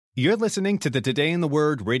You're listening to the Today in the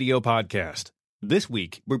Word radio podcast. This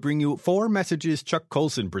week, we bring you 4 messages Chuck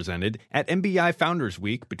Colson presented at MBI Founders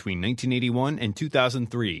Week between 1981 and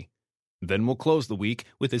 2003. Then we'll close the week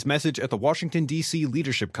with his message at the Washington, D.C.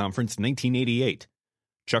 Leadership Conference 1988.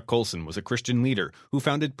 Chuck Colson was a Christian leader who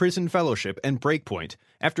founded Prison Fellowship and Breakpoint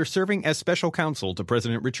after serving as special counsel to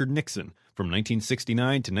President Richard Nixon from 1969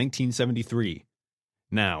 to 1973.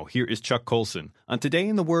 Now, here is Chuck Colson on Today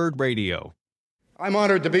in the Word radio. I'm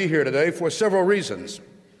honored to be here today for several reasons.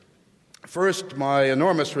 First, my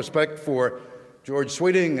enormous respect for George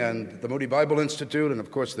Sweeting and the Moody Bible Institute and,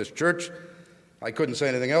 of course, this church. I couldn't say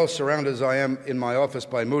anything else, surrounded as I am in my office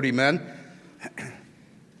by Moody men.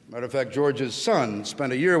 Matter of fact, George's son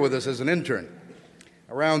spent a year with us as an intern.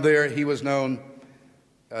 Around there, he was known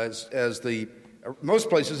most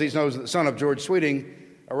places he's known as the son of George Sweeting.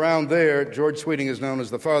 Around there, George Sweeting is known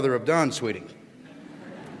as the father of Don Sweeting.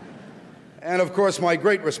 And, of course, my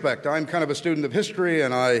great respect. I'm kind of a student of history,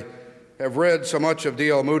 and I have read so much of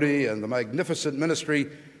D.L. Moody and the magnificent ministry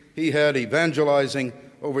he had evangelizing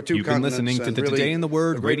over 2 continents. You've been listening to the Today in the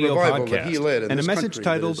Word radio podcast and a message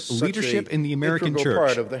titled Leadership in the American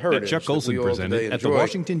Church that Chuck Colson presented at the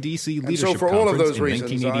Washington, D.C. Leadership Conference in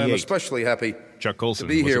 1988. I am especially happy Chuck Colson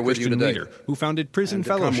was a Christian leader who founded Prison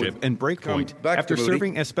Fellowship and Breakpoint after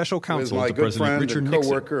serving as special counsel to President Richard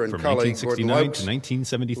Nixon from 1969 to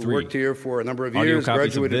 1973. Worked here for a number of Audio years,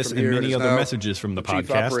 copies of this and many other messages from the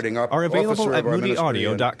podcast are available at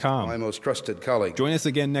moodyaudio.com. My most trusted colleague. Join us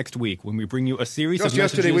again next week when we bring you a series of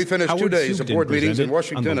messages yesterday we finished 2 days of board meetings in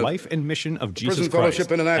Washington on the life and mission of Jesus Prison Christ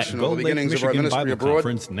Fellowship International, at the beginnings of our Michigan ministry Bible abroad.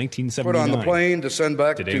 Conference 1979. Put on the plane to send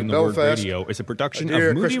back Today to in the Word Belfast. Radio is a production A dear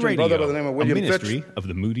of Moody Christian Radio, brother by the name of William a ministry Fitch, of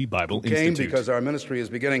the Moody Bible came Institute. because our ministry is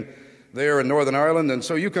beginning there in Northern Ireland. And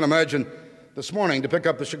so you can imagine this morning to pick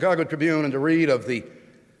up the Chicago Tribune and to read of the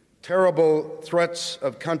terrible threats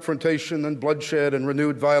of confrontation and bloodshed and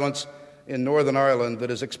renewed violence in Northern Ireland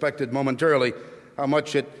that is expected momentarily, how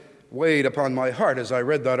much it weighed upon my heart as I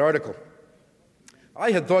read that article.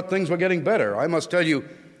 I had thought things were getting better. I must tell you,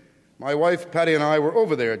 my wife Patty and I were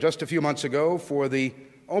over there just a few months ago for the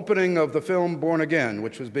opening of the film Born Again,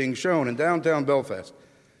 which was being shown in downtown Belfast.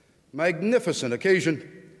 Magnificent occasion.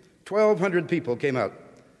 1,200 people came out,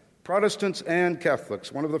 Protestants and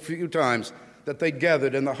Catholics, one of the few times that they'd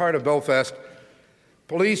gathered in the heart of Belfast.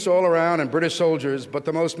 Police all around and British soldiers, but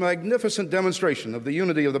the most magnificent demonstration of the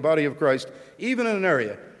unity of the body of Christ, even in an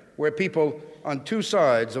area where people on 2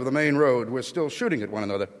 sides of the main road were still shooting at one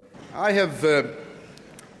another. I have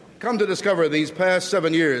come to discover these past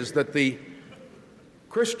 7 years that the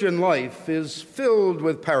Christian life is filled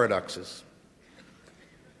with paradoxes.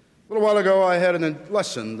 A little while ago, I had a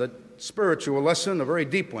lesson, that spiritual lesson, a very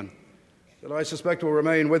deep one, that I suspect will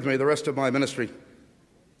remain with me the rest of my ministry.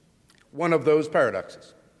 One of those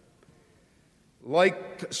paradoxes.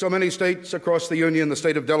 Like so many states across the Union, the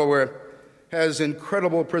state of Delaware has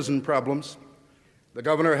incredible prison problems. The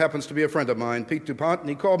governor happens to be a friend of mine, Pete DuPont, and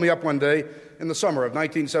he called me up one day in the summer of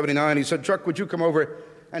 1979. He said, "Chuck, would you come over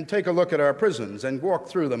and take a look at our prisons and walk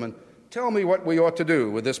through them and tell me what we ought to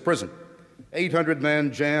do with this prison?" 800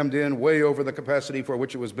 men jammed in, way over the capacity for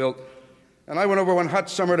which it was built. And I went over one hot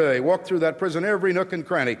summer day, walked through that prison, every nook and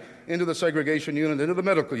cranny, into the segregation unit, into the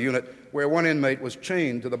medical unit, where one inmate was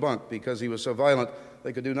chained to the bunk because he was so violent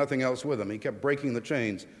they could do nothing else with him. He kept breaking the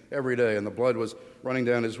chains every day, and the blood was running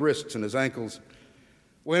down his wrists and his ankles.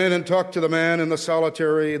 Went in and talked to the man in the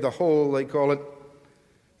solitary, the hole, they call it.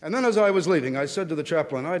 And then as I was leaving, I said to the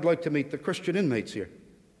chaplain, "I'd like to meet the Christian inmates here.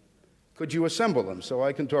 Could you assemble them so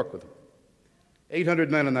I can talk with them?"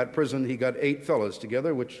 800 men in that prison. He got 8 fellows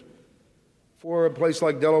together, which for a place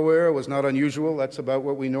like Delaware was not unusual. That's about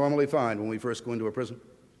what we normally find when we first go into a prison.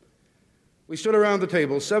 We stood around the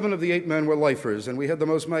table. 7 of the 8 men were lifers, and we had the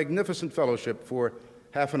most magnificent fellowship for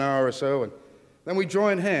half an hour or so. And then we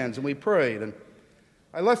joined hands and we prayed. And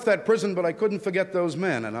I left that prison, but I couldn't forget those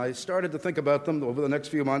men. And I started to think about them over the next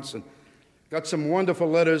few months and got some wonderful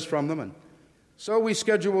letters from them. And so we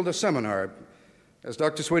scheduled a seminar. As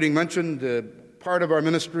Dr. Sweeting mentioned, part of our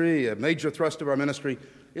ministry, a major thrust of our ministry,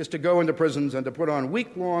 is to go into prisons and to put on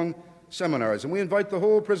week-long seminars. And we invite the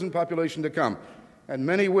whole prison population to come. And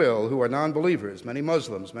many will, who are non-believers, many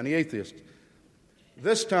Muslims, many atheists.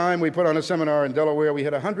 This time we put on a seminar in Delaware. We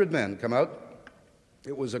had 100 men come out.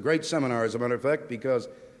 It was a great seminar, as a matter of fact, because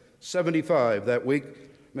 75 that week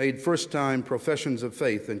made first-time professions of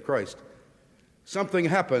faith in Christ. Something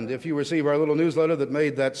happened, if you receive our little newsletter, that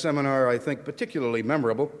made that seminar, I think, particularly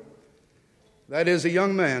memorable. That is, a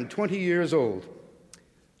young man, 20 years old,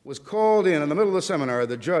 was called in the middle of the seminar.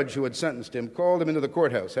 The judge who had sentenced him called him into the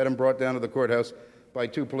courthouse, had him brought down to the courthouse by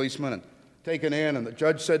 2 policemen, and taken in, and the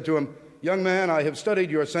judge said to him, "Young man, I have studied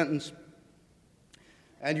your sentence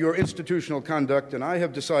and your institutional conduct, and I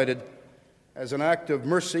have decided, as an act of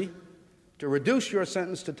mercy, to reduce your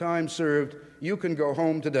sentence to time served. You can go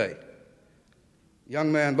home today." The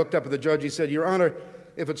young man looked up at the judge. He said, "Your Honor,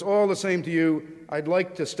 if it's all the same to you, I'd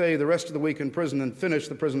like to stay the rest of the week in prison and finish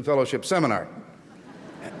the prison fellowship seminar."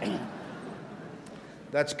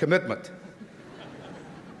 That's commitment.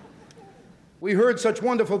 We heard such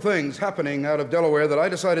wonderful things happening out of Delaware that I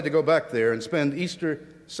decided to go back there and spend Easter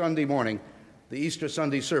Sunday morning, the Easter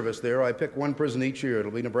Sunday service there. I pick one prison each year.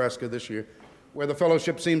 It'll be Nebraska this year, where the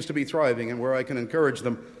fellowship seems to be thriving and where I can encourage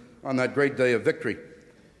them on that great day of victory.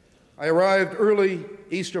 I arrived early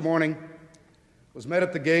Easter morning, was met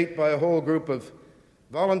at the gate by a whole group of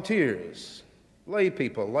volunteers, lay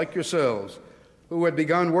people like yourselves, who had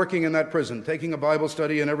begun working in that prison, taking a Bible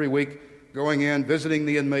study in every week, going in, visiting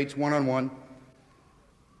the inmates one-on-one.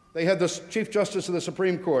 They had the Chief Justice of the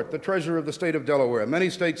Supreme Court, the Treasurer of the state of Delaware, many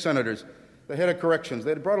state senators, the head of corrections.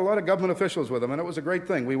 They had brought a lot of government officials with them, and it was a great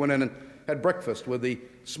thing. We went in and had breakfast with the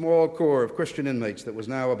small corps of Christian inmates that was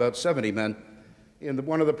now about 70 men in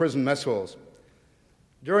one of the prison mess halls.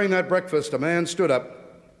 During that breakfast, a man stood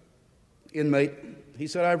up, inmate. He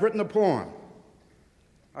said, "I've written a poem.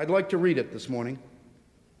 I'd like to read it this morning."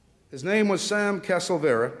 His name was Sam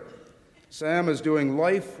Casselvera. Sam is doing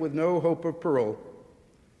life with no hope of parole.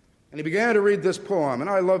 And he began to read this poem, and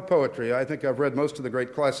I love poetry. I think I've read most of the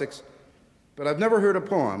great classics, but I've never heard a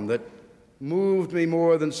poem that moved me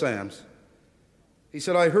more than Sam's. He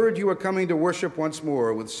said, "I heard you were coming to worship once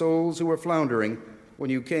more with souls who were floundering when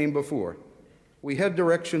you came before. We had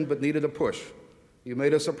direction but needed a push. You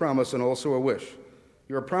made us a promise and also a wish.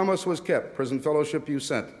 Your promise was kept, prison fellowship you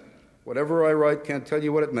sent. Whatever I write, can't tell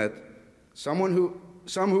you what it meant. Some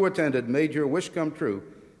who attended made your wish come true.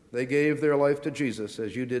 They gave their life to Jesus,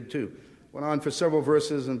 as you did too." Went on for several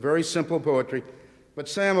verses in very simple poetry, but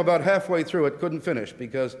Sam, about halfway through it, couldn't finish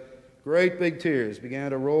because great big tears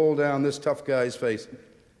began to roll down this tough guy's face,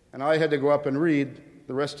 and I had to go up and read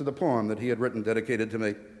the rest of the poem that he had written dedicated to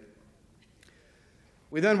me.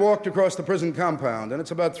 We then walked across the prison compound, and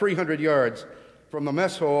it's about 300 yards from the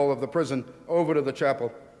mess hall of the prison over to the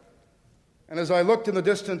chapel. And as I looked in the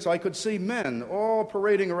distance, I could see men all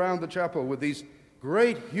parading around the chapel with these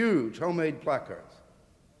great, huge homemade placards.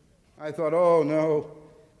 I thought, oh no,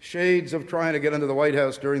 shades of trying to get into the White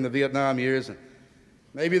House during the Vietnam years. And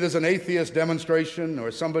maybe there's an atheist demonstration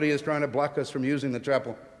or somebody is trying to block us from using the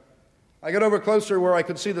chapel. I got over closer where I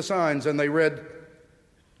could see the signs, and they read,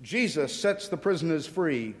 "Jesus sets the prisoners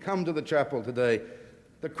free. Come to the chapel today."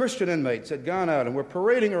 The Christian inmates had gone out and were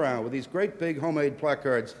parading around with these great big homemade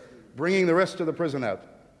placards, bringing the rest of the prison out.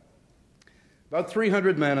 About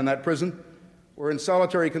 300 men in that prison were in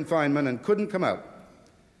solitary confinement and couldn't come out.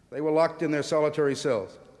 They were locked in their solitary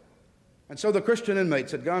cells. And so the Christian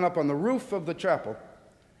inmates had gone up on the roof of the chapel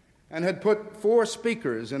and had put 4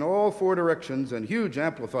 speakers in all 4 directions and huge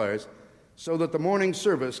amplifiers so that the morning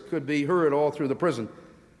service could be heard all through the prison.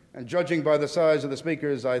 And judging by the size of the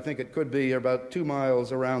speakers, I think it could be about 2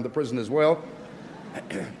 miles around the prison as well.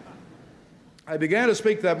 I began to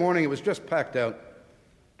speak that morning. It was just packed out.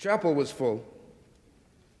 Chapel was full.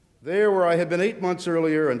 There where I had been 8 months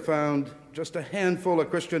earlier and found just a handful of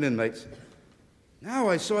Christian inmates, now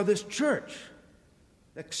I saw this church,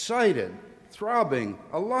 excited, throbbing,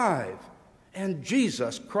 alive, and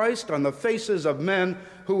Jesus Christ on the faces of men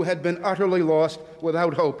who had been utterly lost,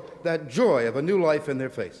 without hope, that joy of a new life in their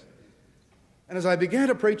face. And as I began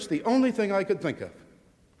to preach, the only thing I could think of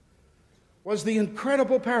was the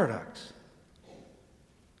incredible paradox.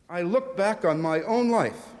 I looked back on my own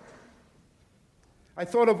life. I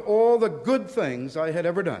thought of all the good things I had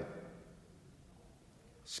ever done.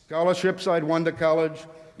 Scholarships I'd won to college,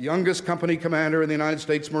 youngest company commander in the United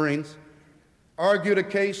States Marines, argued a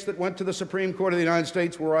case that went to the Supreme Court of the United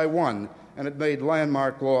States where I won, and it made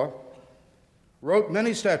landmark law, wrote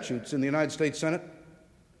many statutes in the United States Senate.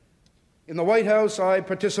 In the White House, I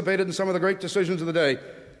participated in some of the great decisions of the day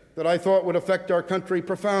that I thought would affect our country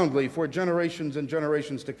profoundly for generations and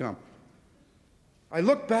generations to come. I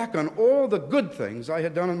looked back on all the good things I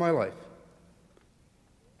had done in my life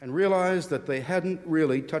and realized that they hadn't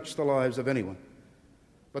really touched the lives of anyone,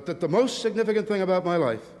 but that the most significant thing about my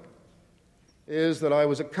life is that I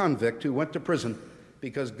was a convict who went to prison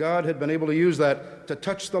because God had been able to use that to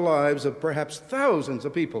touch the lives of perhaps thousands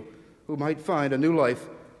of people who might find a new life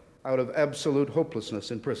out of absolute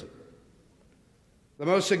hopelessness in prison. The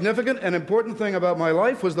most significant and important thing about my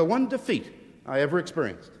life was the one defeat I ever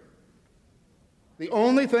experienced. The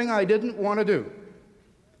only thing I didn't want to do,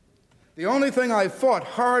 the only thing I fought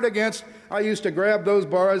hard against I used to grab those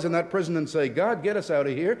bars in that prison and say, God, get us out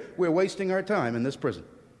of here. We're wasting our time in this prison.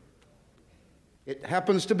 It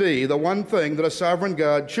happens to be the one thing that a sovereign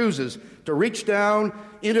God chooses to reach down,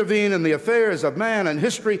 intervene in the affairs of man and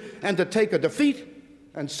history, and to take a defeat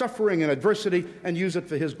and suffering and adversity and use it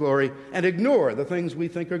for his glory and ignore the things we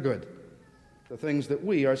think are good, the things that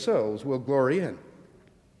we ourselves will glory in.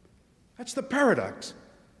 That's the paradox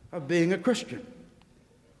of being a Christian.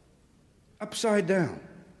 Upside down.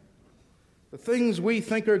 The things we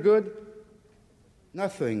think are good,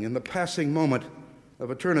 nothing in the passing moment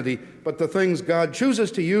of eternity, but the things God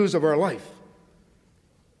chooses to use of our life.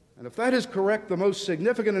 And if that is correct, the most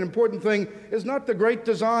significant and important thing is not the great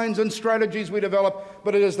designs and strategies we develop,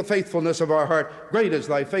 but it is the faithfulness of our heart. Great is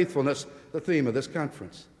thy faithfulness, the theme of this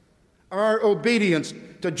conference. Our obedience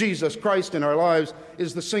to Jesus Christ in our lives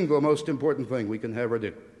is the single most important thing we can ever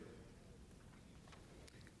do.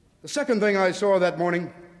 The second thing I saw that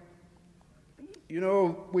morning,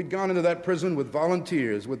 we'd gone into that prison with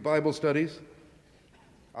volunteers, with Bible studies.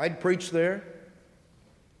 I'd preached there.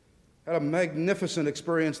 Had a magnificent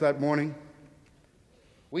experience that morning.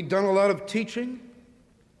 We'd done a lot of teaching.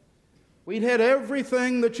 We'd had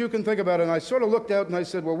everything that you can think about. And I sort of looked out and I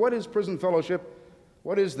said, well, what is prison fellowship?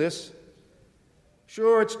 What is this?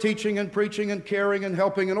 Sure, it's teaching and preaching and caring and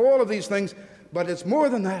helping and all of these things, but it's more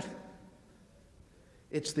than that.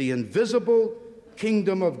 It's the invisible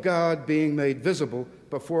kingdom of God being made visible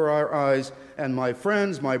before our eyes. And my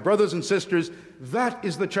friends, my brothers and sisters, that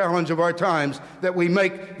is the challenge of our times, that we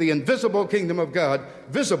make the invisible kingdom of God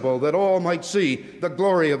visible, that all might see the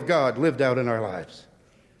glory of God lived out in our lives.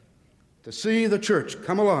 To see the church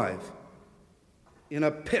come alive in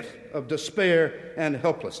a pit of despair and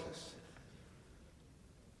helplessness.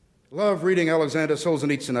 Love reading Alexander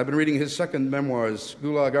Solzhenitsyn. I've been reading his second memoirs,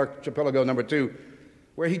 Gulag Archipelago #2,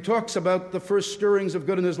 where he talks about the first stirrings of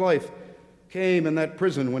good in his life came in that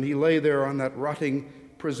prison when he lay there on that rotting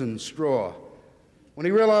prison straw. When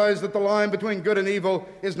he realized that the line between good and evil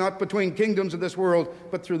is not between kingdoms of this world,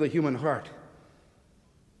 but through the human heart.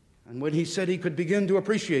 And when he said he could begin to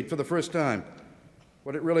appreciate for the first time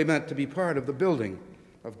what it really meant to be part of the building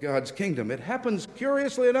of God's kingdom. It happens,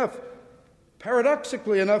 curiously enough,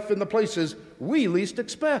 paradoxically enough, in the places we least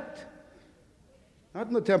expect. Not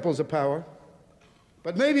in the temples of power,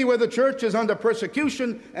 but maybe where the church is under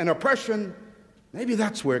persecution and oppression. Maybe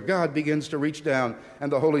that's where God begins to reach down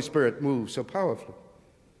and the Holy Spirit moves so powerfully.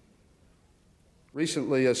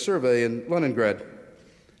 Recently, a survey in Leningrad.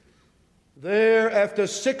 There, after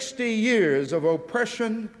 60 years of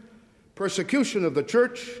oppression, persecution of the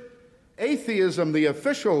church, atheism, the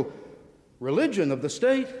official religion of the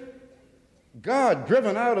state, God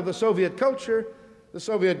driven out of the Soviet culture, the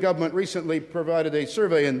Soviet government recently provided a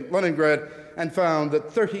survey in Leningrad and found that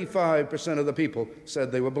 35% of the people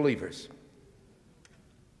said they were believers.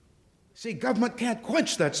 See, government can't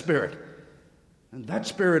quench that spirit. And that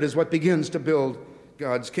spirit is what begins to build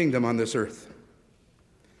God's kingdom on this earth.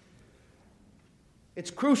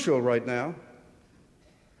 It's crucial right now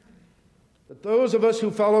that those of us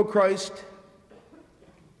who follow Christ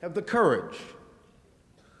have the courage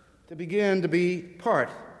to begin to be part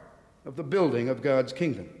of the building of God's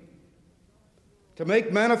kingdom, to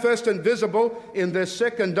make manifest and visible in this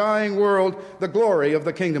sick and dying world the glory of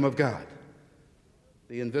the kingdom of God,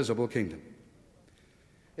 the invisible kingdom.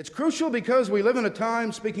 It's crucial because we live in a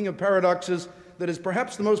time, speaking of paradoxes, that is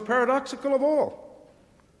perhaps the most paradoxical of all.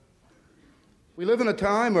 We live in a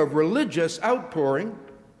time of religious outpouring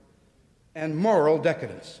and moral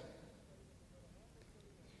decadence.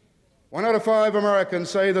 1 out of 5 Americans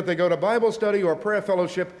say that they go to Bible study or prayer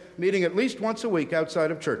fellowship meeting at least once a week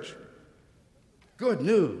outside of church. Good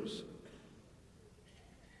news.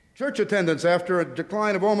 Church attendance after a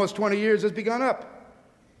decline of almost 20 years has begun up.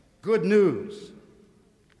 Good news.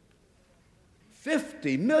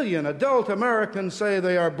 50 million adult Americans say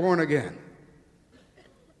they are born again.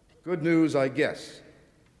 Good news, I guess,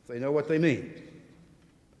 if they know what they mean.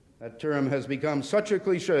 That term has become such a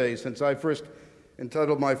cliche since I first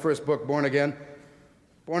entitled my first book, Born Again.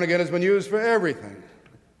 Born Again has been used for everything.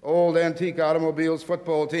 Old antique automobiles,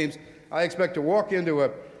 football teams. I expect to walk into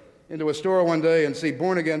a store one day and see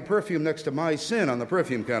Born Again perfume next to My Sin on the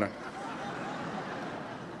perfume counter.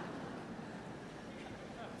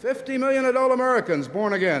 50 million adult Americans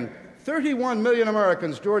born again. 31 million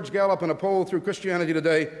Americans, George Gallup in a poll through Christianity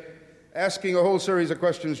Today, asking a whole series of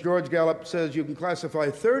questions. George Gallup says you can classify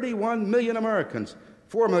 31 million Americans,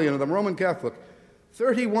 4 million of them Roman Catholic,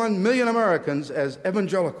 31 million Americans as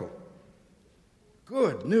evangelical.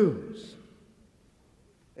 Good news.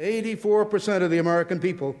 84% of the American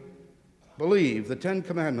people believe the 10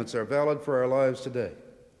 Commandments are valid for our lives today.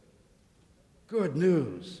 good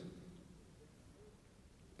news.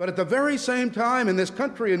 But at the very same time, in this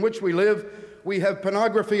country in which we live, we have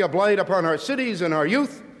pornography a blight upon our cities and our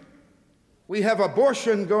youth. We have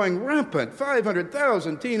abortion going rampant.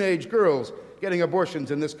 500,000 teenage girls getting abortions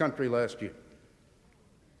in this country last year.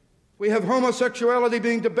 We have homosexuality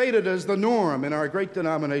being debated as the norm in our great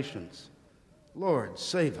denominations. Lord,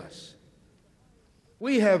 save us.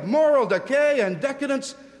 We have moral decay and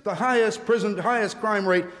decadence, the highest crime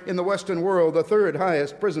rate in the Western world, the third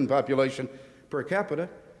highest prison population per capita.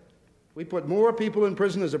 We put more people in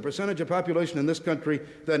prison as a percentage of population in this country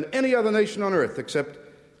than any other nation on earth except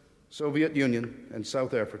Soviet Union and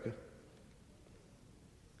South Africa.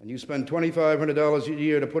 And you spend $2,500 a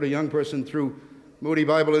year to put a young person through Moody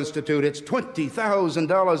Bible Institute. It's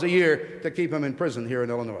 $20,000 a year to keep him in prison here in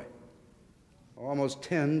Illinois. Almost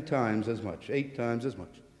 10 times as much, 8 times as much.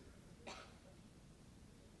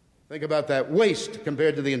 Think about that waste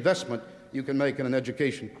compared to the investment you can make in an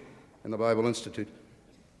education in the Bible Institute.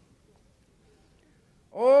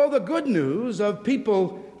 All the good news of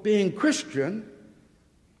people being Christian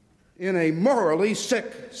in a morally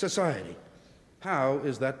sick society. How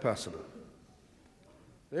is that possible?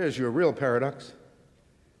 There's your real paradox.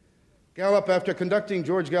 George Gallup, after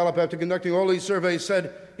conducting all these surveys,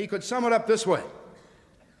 said he could sum it up this way: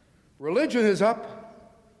 religion is up,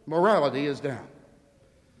 morality is down.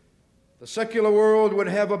 The secular world would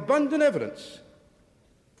have abundant evidence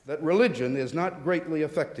that religion is not greatly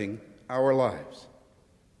affecting our lives.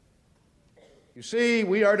 You see,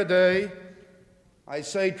 we are today, I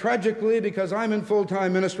say tragically because I'm in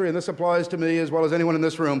full-time ministry, and this applies to me as well as anyone in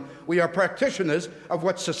this room, we are practitioners of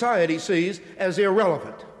what society sees as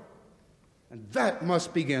irrelevant. And that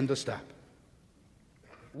must begin to stop.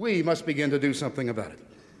 We must begin to do something about it.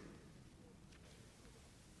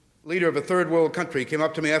 Leader of a third world country came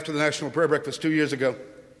up to me after the National Prayer Breakfast 2 years ago.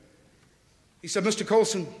 He said, "Mr.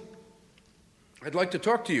 Colson, I'd like to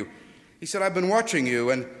talk to you." He said, "I've been watching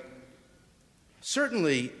you, and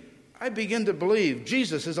certainly I begin to believe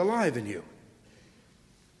Jesus is alive in you.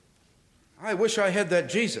 I wish I had that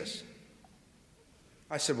Jesus."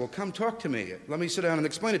 I said, "Well, come talk to me. Let me sit down and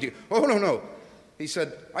explain it to you." "Oh, no." He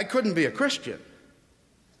said, "I couldn't be a Christian.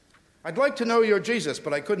 I'd like to know your Jesus,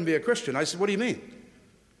 but I couldn't be a Christian." I said, "What do you mean?"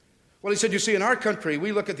 Well, he said, "You see, in our country,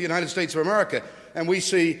 we look at the United States of America, and we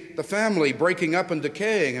see the family breaking up and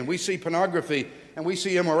decaying, and we see pornography, and we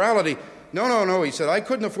see immorality. No, he said, I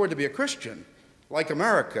couldn't afford to be a Christian like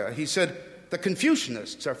America." He said, "The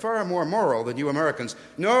Confucianists are far more moral than you Americans.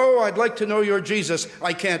 No, I'd like to know your Jesus.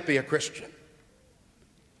 I can't be a Christian."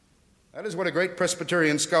 That is what a great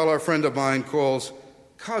Presbyterian scholar friend of mine calls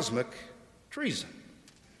cosmic treason,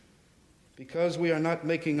 because we are not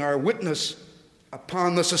making our witness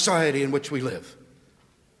upon the society in which we live.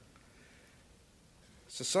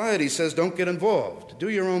 Society says, don't get involved. Do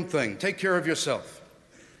your own thing. Take care of yourself.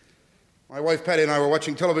 My wife Patty and I were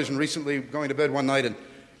watching television recently, going to bed one night, and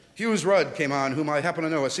Hughes Rudd came on, whom I happen to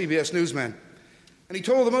know, a CBS newsman, and he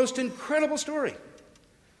told the most incredible story.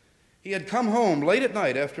 He had come home late at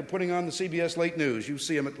night after putting on the CBS late news. You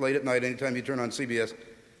see him late at night anytime you turn on CBS.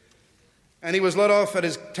 And he was let off at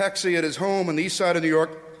his taxi at his home on the east side of New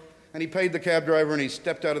York, and he paid the cab driver, and he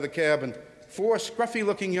stepped out of the cab, and 4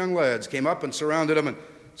 scruffy-looking young lads came up and surrounded him and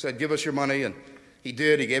said, "Give us your money." And he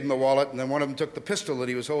did. He gave him the wallet, and then one of them took the pistol that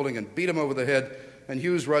he was holding and beat him over the head, and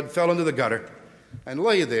Hughes Rudd fell into the gutter and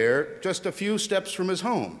lay there just a few steps from his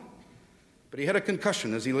home. But he had a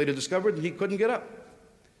concussion, as he later discovered, and he couldn't get up.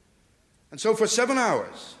 And so for 7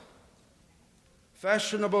 hours,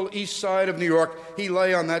 fashionable east side of New York, he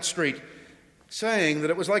lay on that street, saying that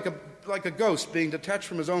it was like a ghost being detached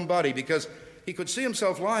from his own body, because he could see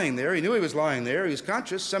himself lying there. He knew he was lying there. He was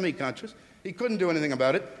conscious, semi-conscious. He couldn't do anything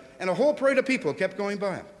about it. And a whole parade of people kept going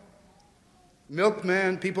by him.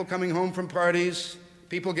 Milkmen, people coming home from parties,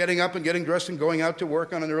 people getting up and getting dressed and going out to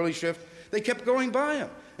work on an early shift. They kept going by him.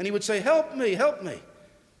 And he would say, "Help me, help me."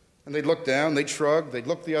 And they'd look down, they'd shrug, they'd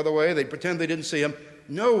look the other way, they'd pretend they didn't see him.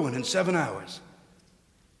 No one in 7 hours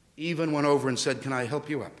even went over and said, "Can I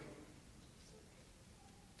help you up?"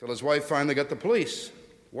 Till his wife finally got the police,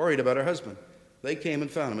 worried about her husband. They came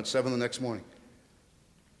and found him at 7 the next morning.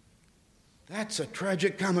 That's a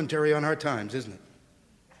tragic commentary on our times, isn't it?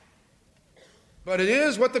 But it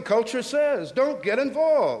is what the culture says. Don't get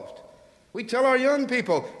involved. We tell our young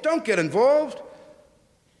people, don't get involved.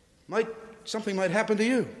 Something might happen to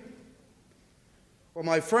you. Well,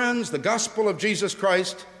 my friends, the gospel of Jesus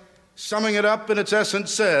Christ, summing it up in its essence,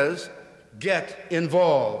 says, get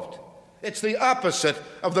involved. It's the opposite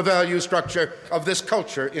of the value structure of this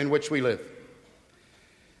culture in which we live.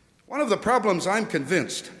 One of the problems, I'm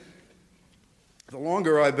convinced, the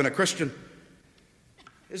longer I've been a Christian,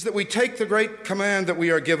 is that we take the great command that we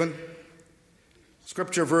are given,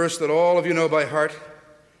 scripture verse that all of you know by heart,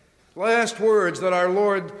 last words that our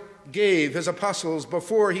Lord gave his apostles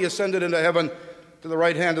before he ascended into heaven to the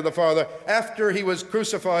right hand of the Father, after he was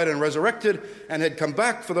crucified and resurrected and had come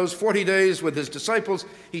back for those 40 days with his disciples.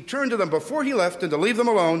 He turned to them before he left, and to leave them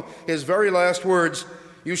alone, his very last words,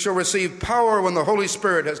 "You shall receive power when the Holy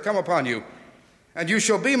Spirit has come upon you, and you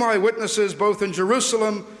shall be my witnesses both in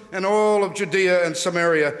Jerusalem and all of Judea and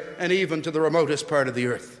Samaria, and even to the remotest part of the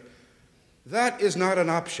earth." That is not an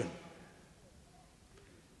option.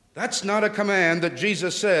 That's not a command that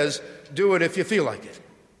Jesus says, do it if you feel like it,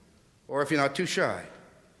 or if you're not too shy.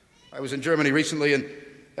 I was in Germany recently and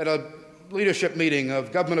at a leadership meeting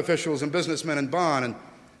of government officials and businessmen in Bonn, and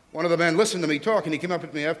one of the men listened to me talk, and he came up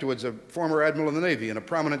to me afterwards, a former admiral in the Navy and a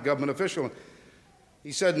prominent government official.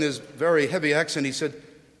 He said in his very heavy accent, he said,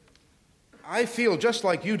 "I feel just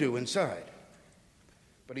like you do inside."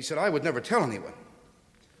 But he said, "I would never tell anyone."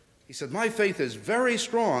 He said, "My faith is very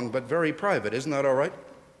strong but very private. Isn't that all right?"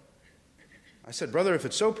 I said, "Brother, if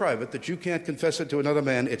it's so private that you can't confess it to another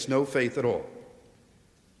man, it's no faith at all."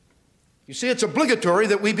 You see, it's obligatory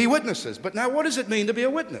that we be witnesses. But now what does it mean to be a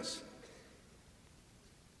witness?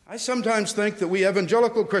 I sometimes think that we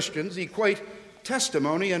evangelical Christians equate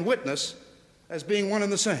testimony and witness as being one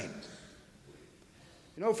and the same.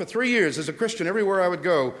 You know, for 3 years as a Christian, everywhere I would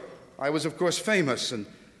go, I was, of course, famous, and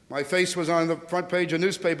my face was on the front page of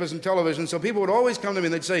newspapers and television, so people would always come to me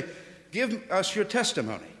and they'd say, "Give us your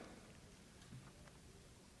testimony."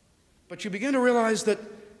 But you begin to realize that,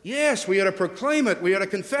 yes, we ought to proclaim it, we ought to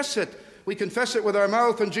confess it. We confess it with our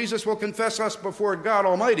mouth, and Jesus will confess us before God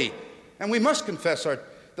Almighty. And we must confess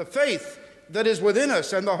the faith that is within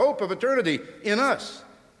us and the hope of eternity in us.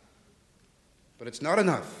 But it's not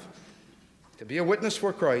enough to be a witness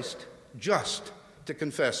for Christ just to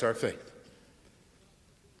confess our faith.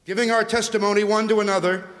 Giving our testimony one to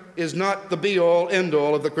another is not the be-all,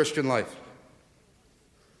 end-all of the Christian life.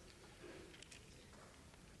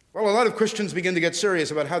 Well, a lot of Christians begin to get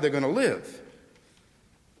serious about how they're going to live.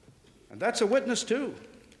 And that's a witness too.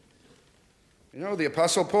 You know, the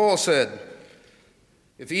Apostle Paul said,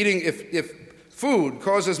 if food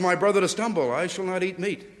causes my brother to stumble, I shall not eat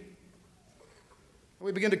meat.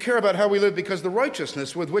 We begin to care about how we live because the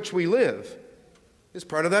righteousness with which we live is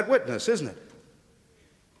part of that witness, isn't it?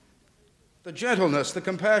 The gentleness, the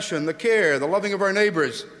compassion, the care, the loving of our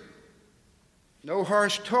neighbors. No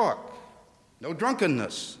harsh talk, no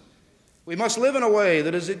drunkenness. We must live in a way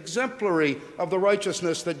that is exemplary of the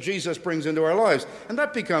righteousness that Jesus brings into our lives. And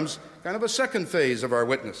that becomes kind of a second phase of our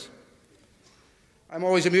witness. I'm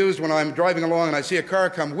always amused when I'm driving along and I see a car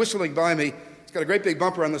come whistling by me. It's got a great big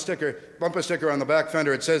bumper sticker on the back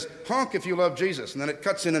fender. It says, "Honk if you love Jesus." And then it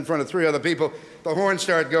cuts in front of 3 other people. The horns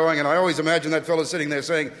start going, and I always imagine that fellow sitting there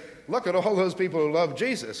saying, "Look at all those people who love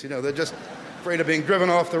Jesus. You know, they're just afraid of being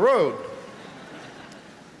driven off the road."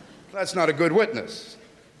 That's not a good witness.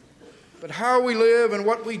 But how we live and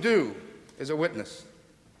what we do is a witness.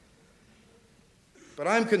 But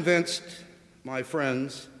I'm convinced, my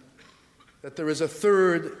friends, that there is a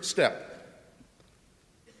third step.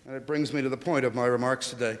 And it brings me to the point of my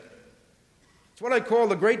remarks today. It's what I call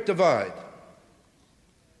the great divide.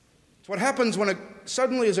 It's what happens when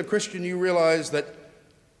suddenly as a Christian you realize that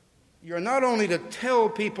you're not only to tell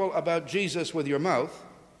people about Jesus with your mouth,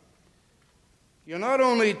 you're not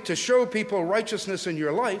only to show people righteousness in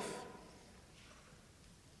your life,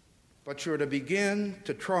 but you're to begin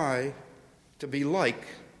to try to be like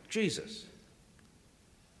Jesus,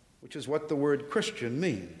 which is what the word Christian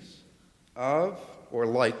means, of or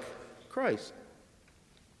like Christ.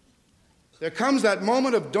 There comes that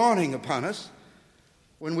moment of dawning upon us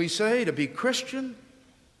when we say, to be Christian,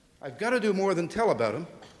 I've got to do more than tell about him.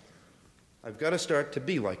 I've got to start to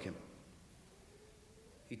be like him.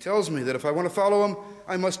 He tells me that if I want to follow him,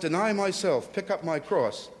 I must deny myself, pick up my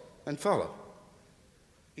cross, and follow.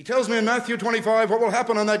 He tells me in Matthew 25 what will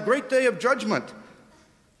happen on that great day of judgment.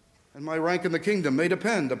 And my rank in the kingdom may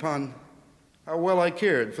depend upon how well I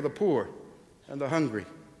cared for the poor and the hungry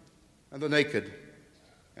and the naked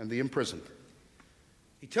and the imprisoned.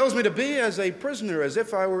 He tells me to be as a prisoner, as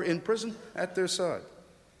if I were in prison at their side.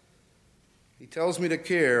 He tells me to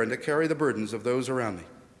care and to carry the burdens of those around me.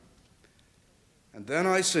 And then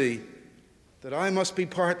I see that I must be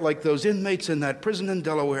part, like those inmates in that prison in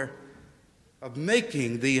Delaware, of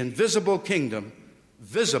making the invisible kingdom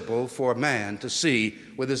visible for man to see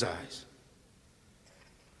with his eyes.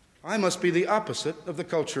 I must be the opposite of the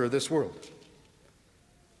culture of this world.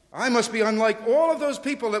 I must be unlike all of those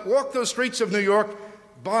people that walk those streets of New York,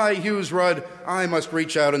 buy Hughes Rudd. I must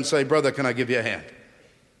reach out and say, "Brother, can I give you a hand?"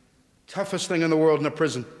 toughest thing in the world in a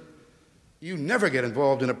prison. You never get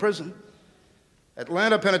involved in a prison.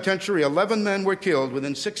 Atlanta Penitentiary, 11 men were killed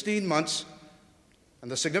within 16 months.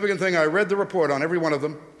 And the significant thing, I read the report on every one of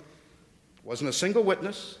them, wasn't a single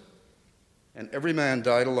witness, and every man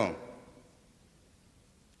died alone.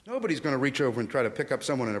 Nobody's going to reach over and try to pick up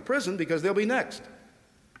someone in a prison because they'll be next.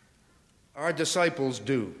 Our disciples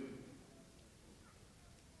do.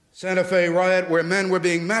 Santa Fe riot, where men were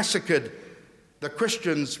being massacred. The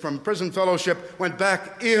Christians from Prison Fellowship went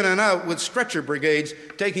back in and out with stretcher brigades,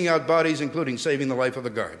 taking out bodies, including saving the life of a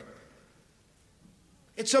guard.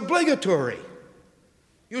 It's obligatory.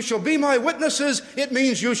 You shall be my witnesses. It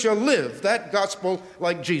means you shall live that gospel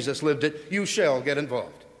like Jesus lived it. You shall get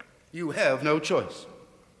involved. You have no choice.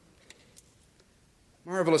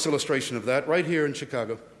 Marvelous illustration of that right here in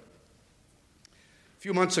Chicago. A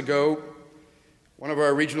few months ago, one of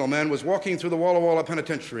our regional men was walking through the Walla Walla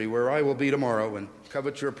Penitentiary, where I will be tomorrow, and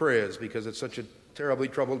covet your prayers because it's such a terribly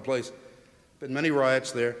troubled place. Been many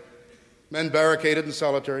riots there, men barricaded and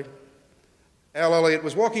solitary. Al Elliott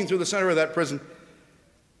was walking through the center of that prison,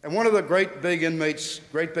 and one of the great big inmates,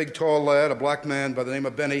 great big tall lad, a black man by the name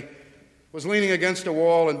of Benny, was leaning against a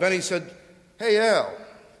wall, and Benny said, "Hey, Al."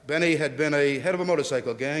 Benny had been a head of a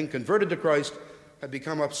motorcycle gang, converted to Christ, had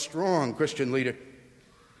become a strong Christian leader.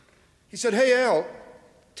 He said, "Hey, Al,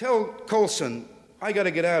 tell Colson I got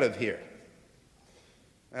to get out of here."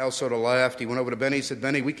 Al sort of laughed. He went over to Benny. He said,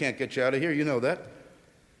 "Benny, we can't get you out of here. You know that."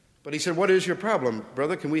 But he said, "What is your problem,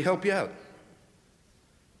 brother? Can we help you out?"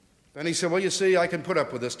 Benny said, "Well, you see, I can put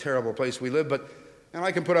up with this terrible place we live, and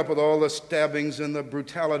I can put up with all the stabbings and the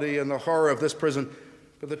brutality and the horror of this prison.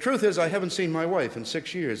 But the truth is I haven't seen my wife in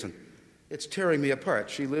 6 years, and it's tearing me apart.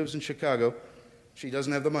 She lives in Chicago. She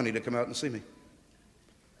doesn't have the money to come out and see me."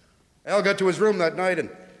 Al got to his room that night and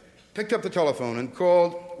picked up the telephone and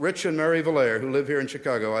called Rich and Mary Valaire, who live here in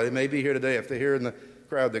Chicago. They may be here today. If they're here in the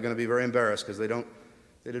crowd, they're going to be very embarrassed because they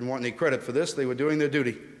didn't want any credit for this. They were doing their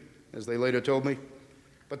duty, as they later told me.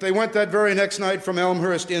 But they went that very next night from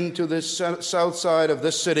Elmhurst into this south side of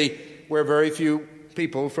this city where very few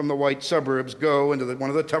people from the white suburbs go, into one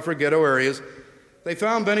of the tougher ghetto areas. They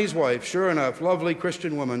found Benny's wife, sure enough, lovely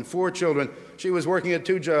Christian woman, 4 children. She was working at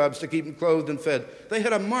 2 jobs to keep them clothed and fed. They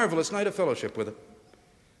had a marvelous night of fellowship with her.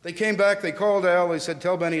 They came back, they called Al, they said,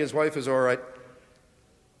 "Tell Benny his wife is all right."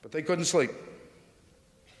 But they couldn't sleep.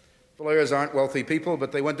 Valaire's aren't wealthy people,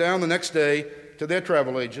 but they went down the next day to their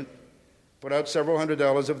travel agent, put out several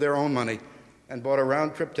 $100s of their own money, and bought a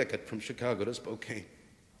round-trip ticket from Chicago to Spokane.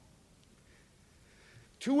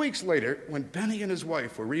 2 weeks later, when Benny and his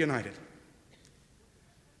wife were reunited,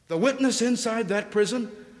 the witness inside that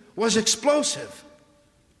prison was explosive.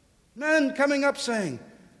 Men coming up saying,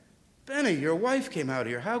 "Benny, your wife came out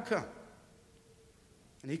here. How come?"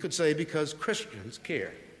 And he could say, "Because Christians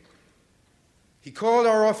care." He called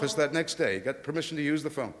our office that next day, got permission to use the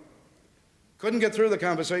phone. Couldn't get through the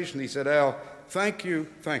conversation. He said, "Al, thank you.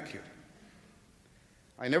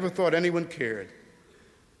 I never thought anyone cared,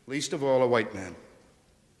 least of all a white man."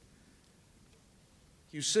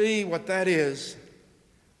 You see what that is?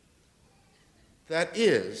 That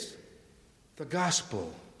is the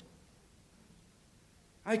gospel.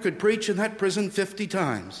 I could preach in that prison 50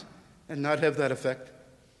 times and not have that effect.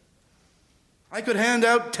 I could hand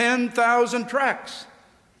out 10,000 tracts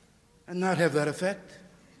and not have that effect.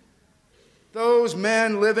 Those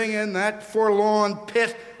men living in that forlorn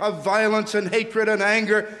pit of violence and hatred and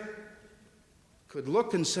anger could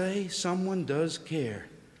look and say, someone does care,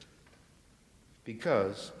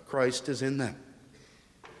 because Christ is in them.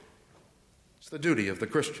 It's the duty of the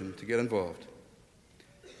Christian to get involved.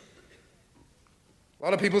 A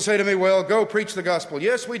lot of people say to me, "Well, go preach the gospel."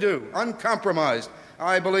 Yes, we do, uncompromised.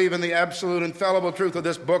 I believe in the absolute infallible truth of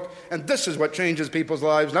this book, and this is what changes people's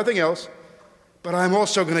lives, nothing else. But I'm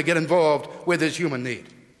also going to get involved with his human need.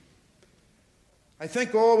 I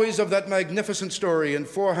think always of that magnificent story in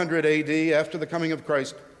 400 AD, after the coming of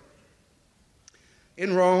Christ.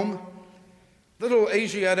 In Rome, little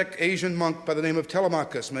Asian monk by the name of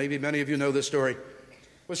Telemachus, maybe many of you know this story,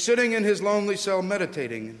 was sitting in his lonely cell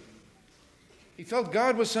meditating. He felt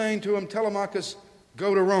God was saying to him, "Telemachus,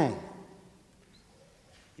 go to Rome."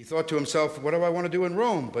 He thought to himself, "What do I want to do in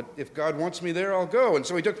Rome? But if God wants me there, I'll go." And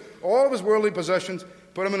so he took all of his worldly possessions,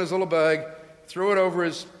 put them in his little bag, threw it over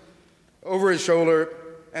his shoulder,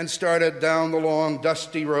 and started down the long,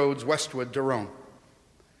 dusty roads westward to Rome.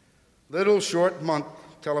 Little short monk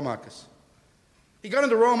Telemachus. He got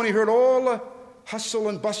into Rome and he heard all the hustle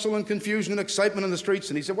and bustle and confusion and excitement in the streets,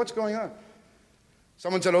 and he said, "What's going on?"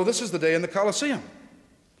 Someone said, "Oh, this is the day in the Colosseum.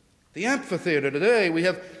 The amphitheater today, we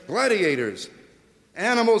have gladiators.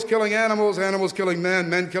 Animals killing animals, animals killing men,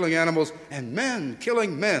 men killing animals, and men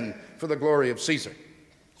killing men for the glory of Caesar.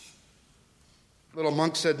 Little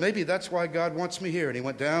monk said, maybe that's why God wants me here. And he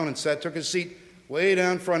went down and took his seat way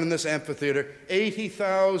down front in this amphitheater,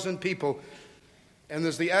 80,000 people. And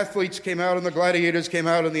as the athletes came out and the gladiators came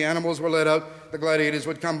out and the animals were led out, the gladiators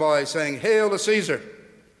would come by saying, "Hail to Caesar."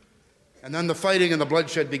 And then the fighting and the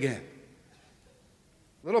bloodshed began.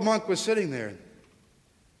 Little monk was sitting there,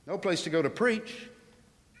 no place to go to preach,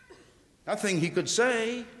 nothing he could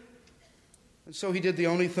say. And so he did the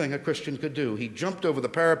only thing a Christian could do. He jumped over the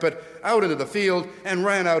parapet, out into the field, and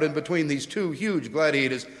ran out in between these two huge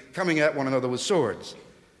gladiators coming at one another with swords.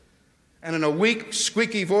 And in a weak,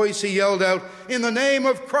 squeaky voice, he yelled out, "In the name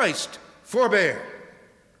of Christ, forbear."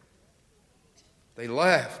 They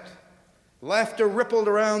laughed. Laughter rippled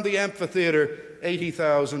around the amphitheater,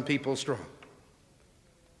 80,000 people strong.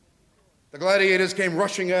 The gladiators came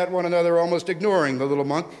rushing at one another, almost ignoring the little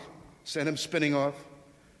monk, sent him spinning off.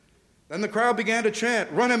 Then the crowd began to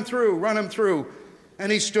chant, "Run him through, run him through."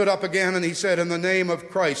 And he stood up again and he said, "In the name of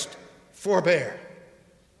Christ, forbear."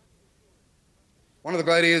 One of the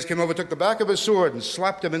gladiators came over, took the back of his sword and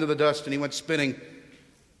slapped him into the dust, and he went spinning.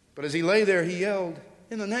 But as he lay there, he yelled,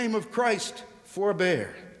 "In the name of Christ,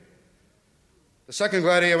 forbear." The second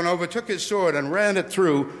gladiator went over, took his sword and ran it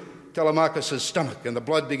through Telemachus' stomach, and the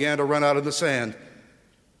blood began to run out in the sand.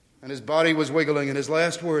 And his body was wiggling, and his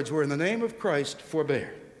last words were, "In the name of Christ,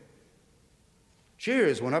 forbear."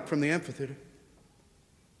 Cheers went up from the amphitheater.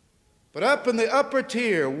 But up in the upper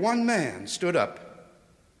tier, one man stood up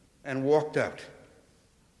and walked out.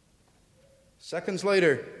 Seconds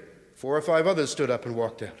later, 4 or 5 others stood up and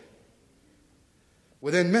walked out.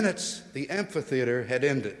 Within minutes, the amphitheater had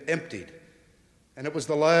emptied, and it was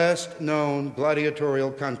the last known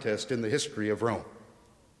gladiatorial contest in the history of Rome.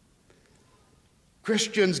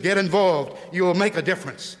 Christians, get involved. You will make a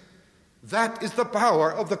difference. That is the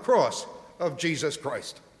power of the cross of Jesus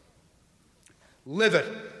Christ. Live it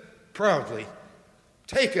proudly.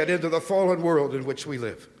 Take it into the fallen world in which we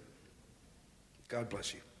live. God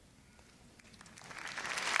bless you.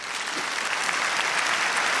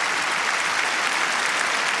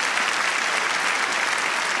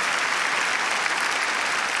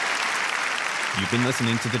 You've been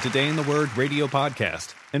listening to the Today in the Word radio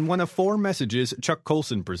podcast and one of 4 messages Chuck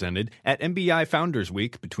Colson presented at MBI Founders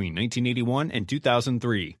Week between 1981 and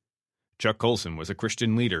 2003. Chuck Colson was a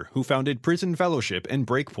Christian leader who founded Prison Fellowship and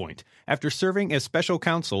Breakpoint after serving as special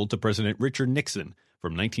counsel to President Richard Nixon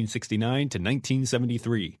from 1969 to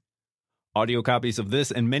 1973. Audio copies of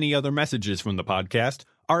this and many other messages from the podcast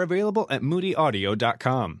are available at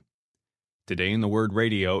moodyaudio.com. Today in the Word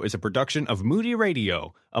Radio is a production of Moody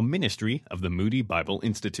Radio, a ministry of the Moody Bible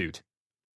Institute.